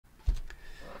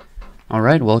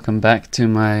Alright, welcome back to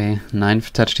my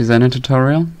 9th TouchDesigner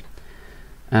tutorial,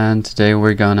 and today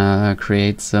we're gonna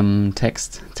create some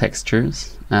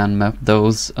textures and map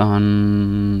those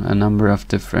on a number of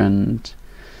different,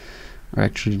 or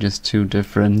actually just two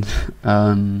different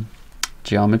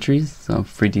geometries, so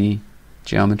 3D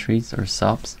geometries or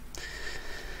SOPs.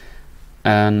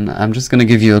 And I'm just gonna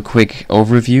give you a quick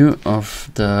overview of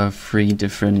the three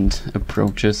different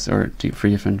approaches or the three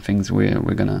different things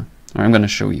I'm gonna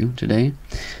show you today.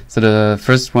 So the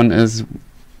first one is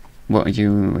what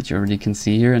you already can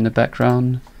see here in the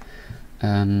background,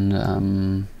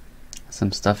 and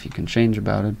some stuff you can change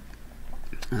about it.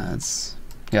 I'm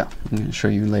gonna show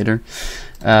you later.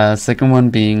 Second one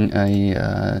being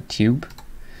a tube.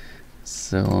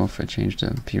 So if I change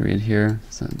the period here,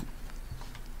 so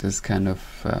this kind of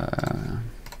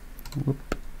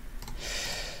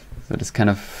this kind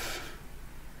of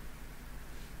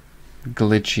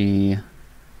glitchy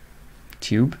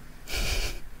tube,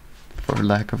 for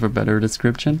lack of a better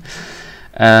description.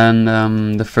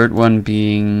 And the third one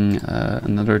being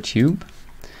another tube,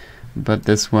 but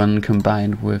this one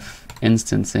combined with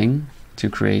instancing to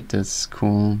create this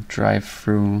cool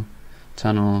drive-through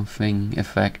tunnel thing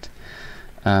effect.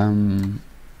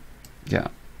 Yeah.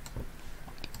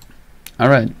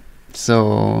 Alright,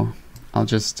 so I'll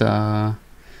just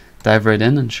dive right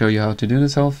in and show you how to do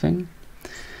this whole thing.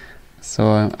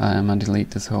 So I'm gonna delete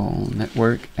this whole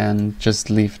network and just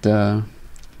leave the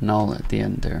null at the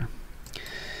end there.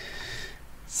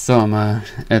 So I'm gonna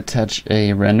attach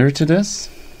a render to this,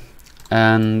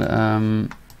 and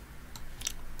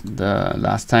the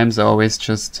last times I always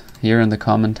just here in the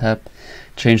comment tab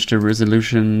change the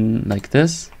resolution like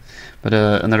this. But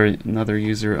another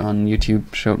user on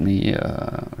YouTube showed me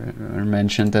or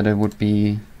mentioned that it would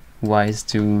be wise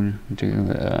to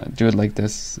do it like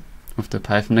this with the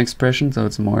Python expression, so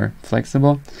it's more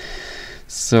flexible.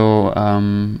 So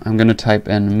I'm gonna type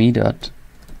in me.parent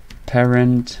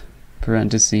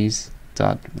parentheses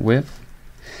 .width,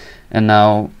 and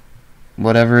now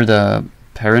whatever the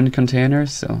parent container,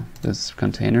 so this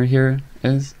container here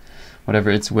is, whatever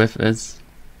its width is,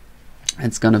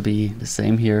 it's gonna be the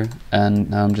same here. And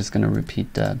now I'm just gonna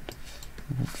repeat that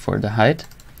for the height.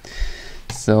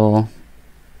 So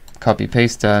copy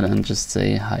paste that and just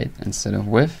say height instead of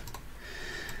width,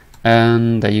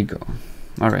 and there you go.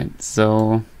 Alright,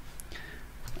 so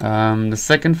the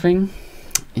second thing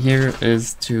here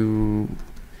is to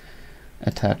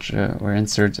attach or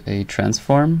insert a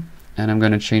transform, and I'm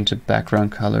going to change the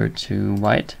background color to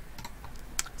white.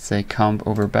 Say comp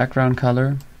over background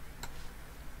color,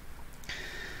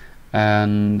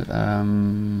 and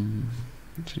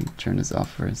actually turn this off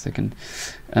for a second,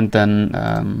 and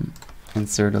then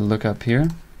insert a lookup here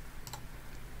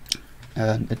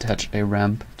and attach a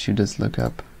ramp to this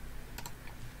lookup.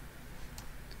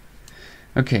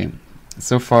 Okay,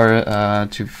 so far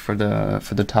for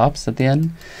the tops at the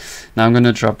end. Now I'm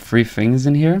gonna drop three things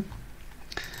in here.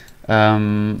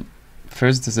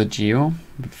 First is a geo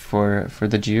for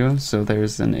the geo. So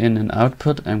there's an in and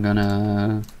output. I'm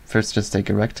gonna first just take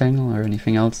a rectangle or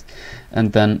anything else,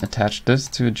 and then attach this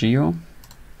to a geo,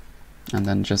 and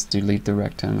then just delete the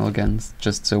rectangle again,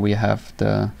 just so we have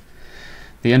the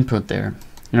input there.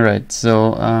 Alright,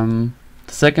 so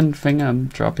the second thing I'm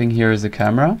dropping here is a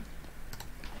camera.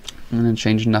 I'm going to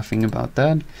change nothing about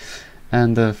that.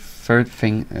 And the third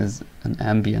thing is an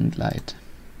ambient light.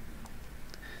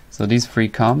 So these three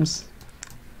comps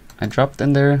I dropped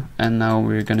in there, and now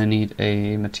we're going to need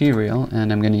a material,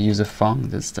 and I'm going to use a thong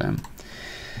this time.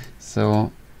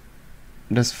 So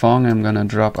this thong I'm going to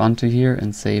drop onto here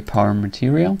and say power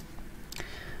material,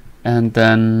 and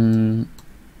then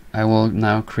I will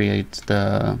now create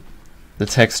the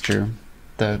texture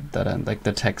that I like,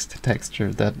 the text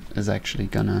texture that is actually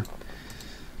gonna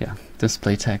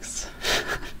display text.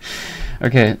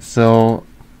 Okay, so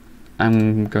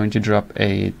I'm going to drop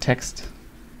a text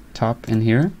top in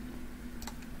here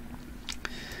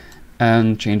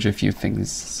and change a few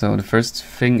things. So the first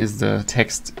thing is the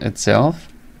text itself.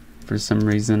 For some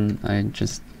reason I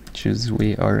just choose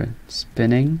we are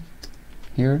spinning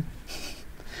here.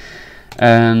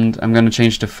 And I'm going to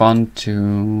change the font to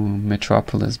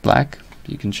Metropolis Black.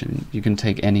 You can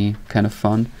take any kind of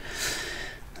font.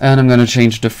 And I'm going to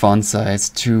change the font size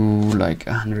to like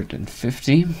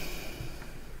 150.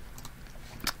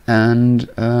 And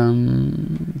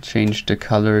change the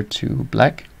color to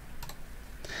black.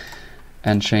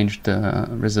 And change the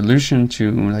resolution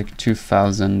to like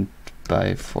 2000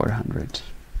 by 400.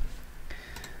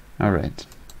 Alright.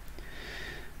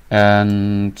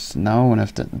 And now when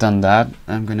I've done that,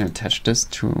 I'm going to attach this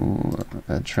to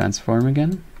a transform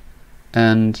again.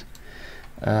 And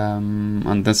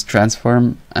On this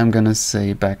transform, I'm gonna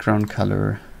say background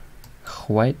color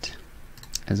white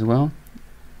as well,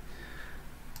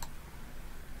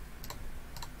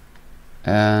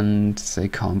 and say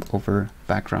comp over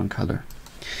background color.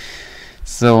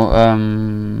 So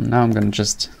now I'm gonna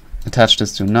just attach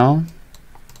this to null,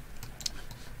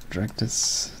 drag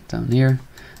this down here,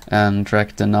 and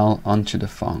drag the null onto the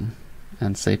font,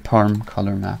 and say parm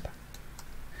color map.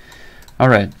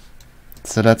 Alright,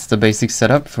 so that's the basic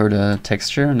setup for the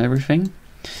texture and everything.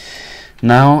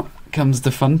 Now comes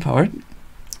the fun part,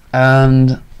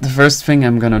 and the first thing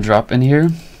I'm gonna drop in here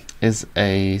is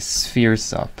a sphere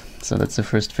SOP. So that's the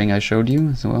first thing I showed you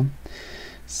as well.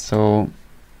 So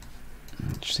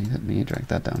actually, let me drag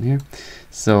that down here.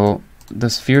 So the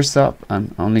sphere SOP,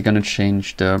 I'm only gonna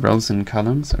change the rows and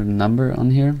columns or the number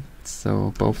on here.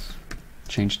 So both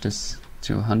change this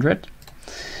to 100.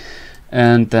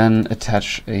 And then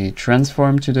attach a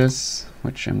transform to this,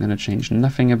 which I'm gonna change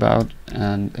nothing about,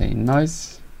 and a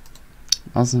noise.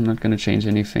 Also not gonna change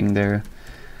anything there.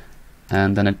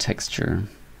 And then a texture.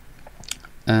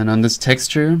 And on this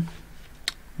texture,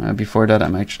 before that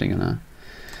I'm actually gonna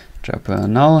drop a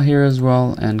null here as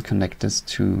well and connect this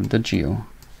to the geo,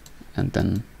 and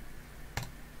then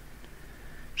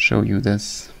show you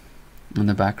this in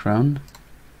the background.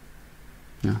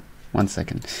 Yeah, 1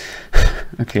 second.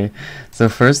 Okay, so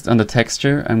first on the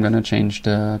texture, I'm gonna change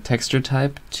the texture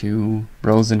type to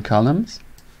rows and columns.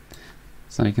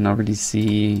 So you can already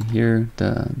see here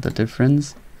the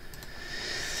difference.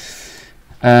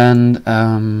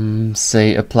 And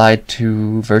say apply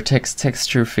to vertex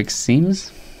texture fixed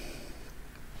seams.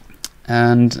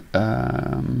 And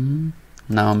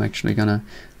now I'm actually gonna,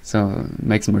 so it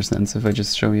makes more sense if I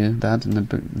just show you that in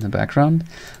the background.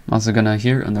 I'm also gonna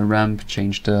here on the ramp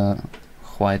change the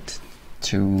white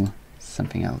to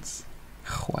something else,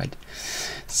 white.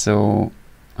 So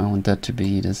I want that to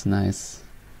be this nice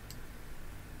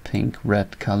pink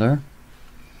red color.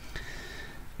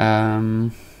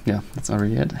 Yeah, that's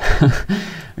already it.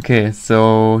 Okay,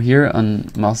 so here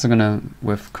I'm also gonna,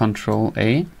 with Control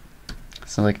A,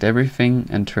 select everything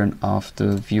and turn off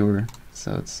the viewer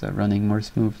so it's running more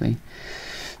smoothly.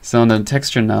 So on the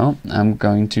texture now, I'm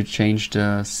going to change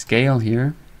the scale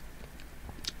here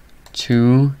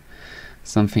to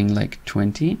something like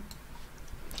 20.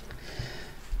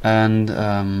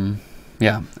 And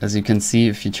yeah, as you can see,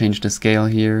 if you change the scale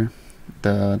here,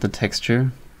 the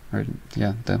texture, or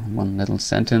yeah, the one little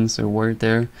sentence or word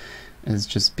there is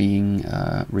just being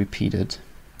repeated.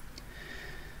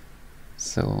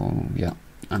 So yeah,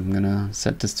 I'm gonna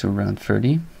set this to around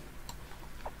 30.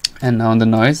 And now on the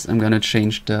noise, I'm gonna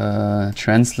change the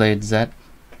translate Z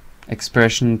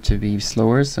expression to be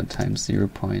slower, so times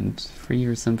 0.3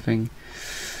 or something.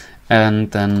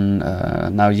 And then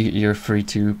now you're free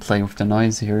to play with the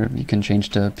noise here. You can change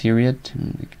the period,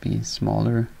 and it could be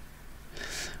smaller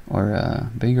or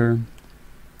bigger.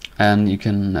 And you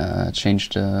can change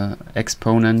the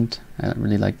exponent, I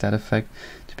really like that effect,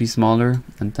 to be smaller,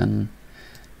 and then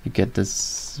you get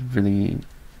this really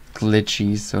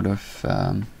glitchy sort of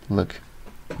look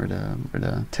where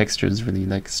the texture is really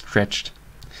like stretched.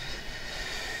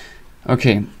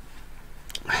 Okay,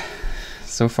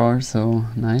 so far so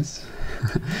nice.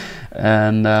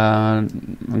 And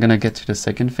I'm gonna get to the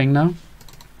second thing now.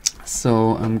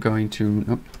 So I'm going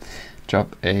to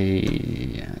drop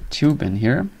a tube in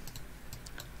here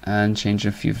and change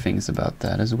a few things about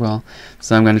that as well.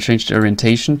 So I'm going to change the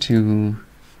orientation to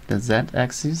the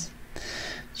Z-axis,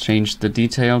 change the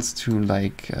details to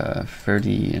like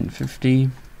 30 and 50,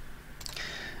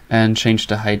 and change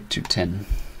the height to 10.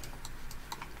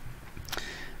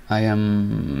 I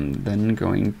am then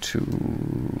going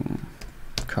to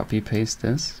copy paste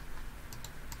this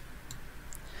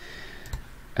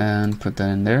and put that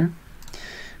in there,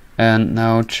 and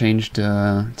now change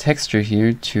the texture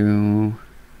here to,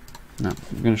 no,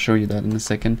 I'm going to show you that in a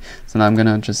second. So now I'm going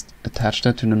to just attach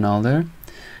that to the null there.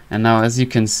 And now as you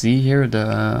can see here,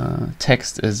 the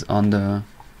text is on the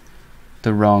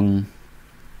wrong,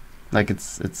 like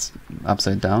it's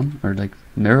upside down or like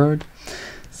mirrored.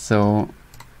 So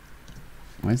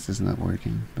why is this not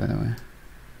working, by the way?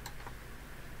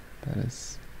 That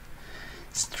is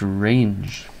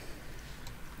strange.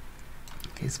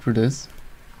 Okay, screw this.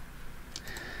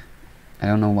 I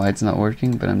don't know why it's not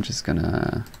working, but I'm just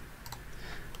gonna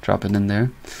drop it in there.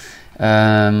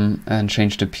 And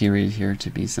change the period here to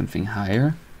be something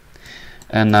higher.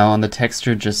 And now on the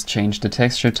texture, just change the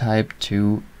texture type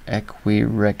to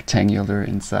equirectangular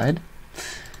inside.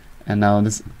 And now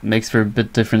this makes for a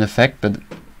bit different effect, but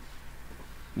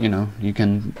you know, you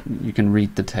can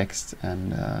read the text,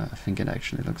 and I think it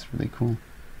actually looks really cool.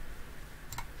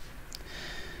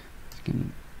 You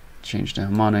can change the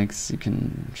harmonics, you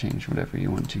can change whatever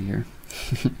you want to here.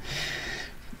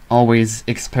 Always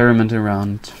experiment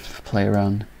around, play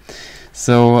around.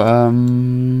 So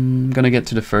I'm gonna get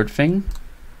to the third thing.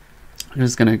 I'm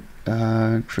just gonna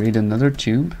create another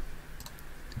tube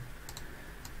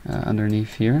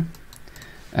underneath here.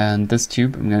 And this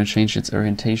tube, I'm going to change its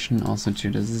orientation also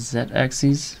to the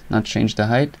z-axis, not change the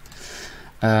height,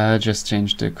 just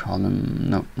change the column.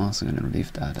 No, I'm also going to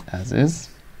leave that as is.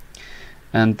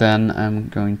 And then I'm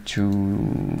going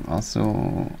to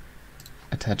also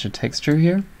attach a texture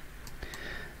here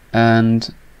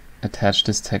and attach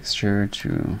this texture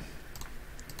to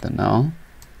the null.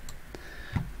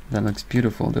 That looks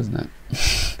beautiful, doesn't it?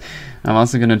 I'm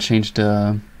also going to change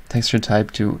the texture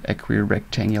type to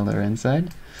equirectangular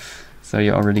inside. So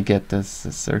you already get this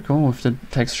circle with the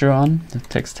texture on, the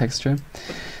text texture.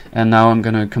 And now I'm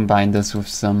going to combine this with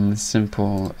some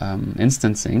simple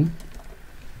instancing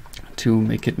to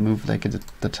make it move like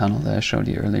the tunnel that I showed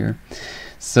you earlier.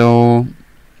 So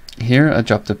here I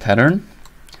dropped the pattern,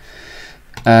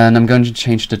 and I'm going to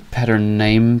change the pattern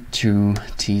name to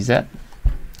TZ,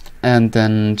 and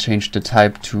then change the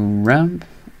type to ramp,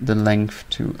 the length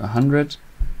to 100.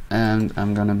 And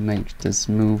I'm gonna make this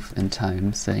move in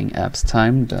time, saying abs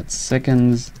time dot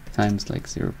seconds times like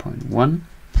 0.1.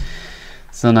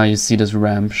 So now you see this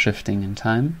ramp shifting in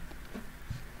time.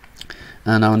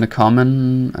 And now in the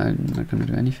common, I'm not gonna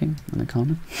do anything in the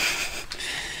common.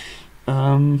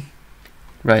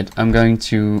 Right, I'm going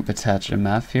to attach a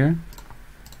map here,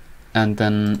 and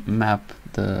then map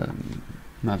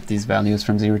these values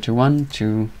from 0 to 1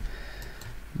 to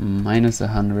minus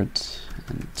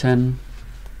 110.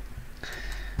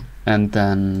 And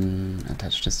then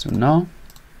attach this to null.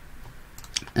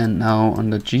 And now on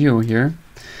the geo here,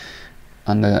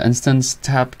 on the instance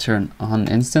tab, turn on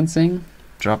instancing,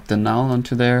 drop the null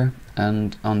onto there,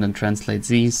 and on the translate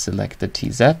z, select the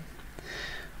TZ.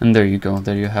 And there you go,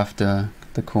 there you have the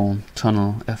cool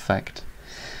tunnel effect.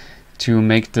 To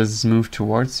make this move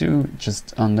towards you,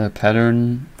 just on the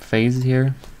pattern phase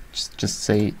here, just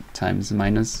say times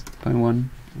minus 0.1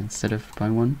 instead of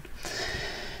 0.1.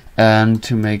 And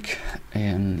to make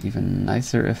an even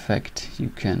nicer effect, you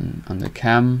can, on the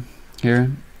cam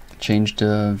here, change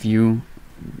the view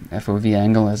FOV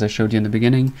angle as I showed you in the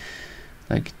beginning,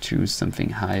 like to something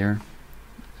higher.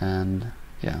 And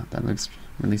yeah, that looks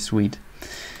really sweet.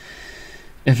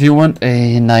 If you want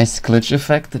a nice glitch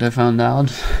effect that I found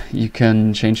out, you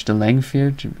can change the length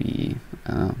here to be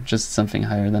just something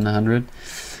higher than 100.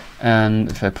 And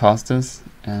if I pause this,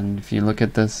 and if you look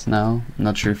at this now, I'm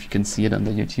not sure if you can see it on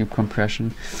the YouTube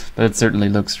compression, but it certainly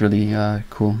looks really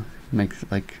cool. Makes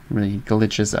like really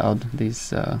glitches out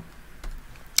these,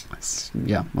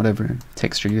 yeah, whatever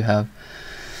texture you have.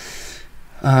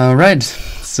 Right,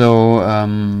 so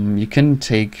you can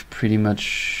take pretty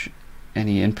much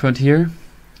any input here,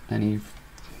 any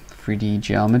 3D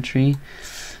geometry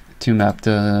to map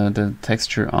the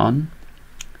texture on.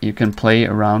 You can play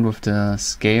around with the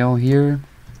scale here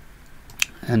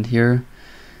and here.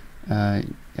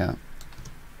 Yeah,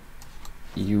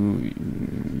 you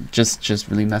just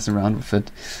really mess around with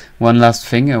it. One last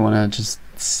thing I want to just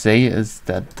say is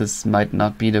that this might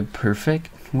not be the perfect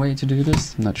way to do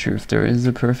this. I'm not sure if there is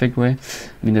a perfect way.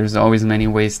 I mean, there's always many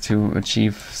ways to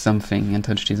achieve something in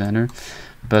TouchDesigner,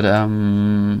 but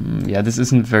yeah, this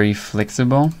isn't very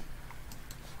flexible.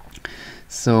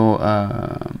 So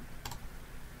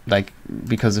like,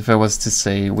 because if I was to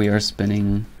say we are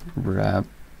spinning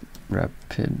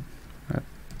rapidly,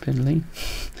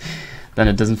 then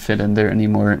it doesn't fit in there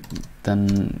anymore.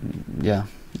 Then yeah,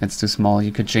 it's too small.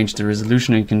 You could change the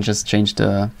resolution, or you can just change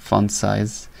the font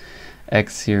size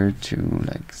X here to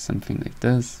like something like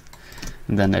this,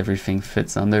 and then everything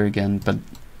fits on there again. But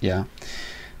yeah,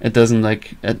 it doesn't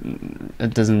like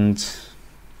it doesn't.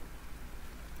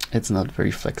 It's not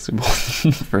very flexible,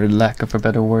 for lack of a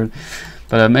better word.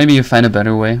 But maybe you find a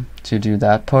better way to do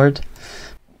that part.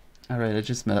 Alright, I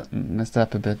just messed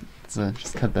up a bit, so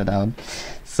just cut that out.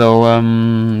 So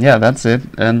yeah, that's it.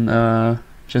 And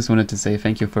just wanted to say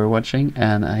thank you for watching,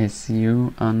 and I see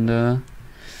you on the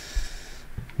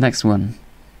next one.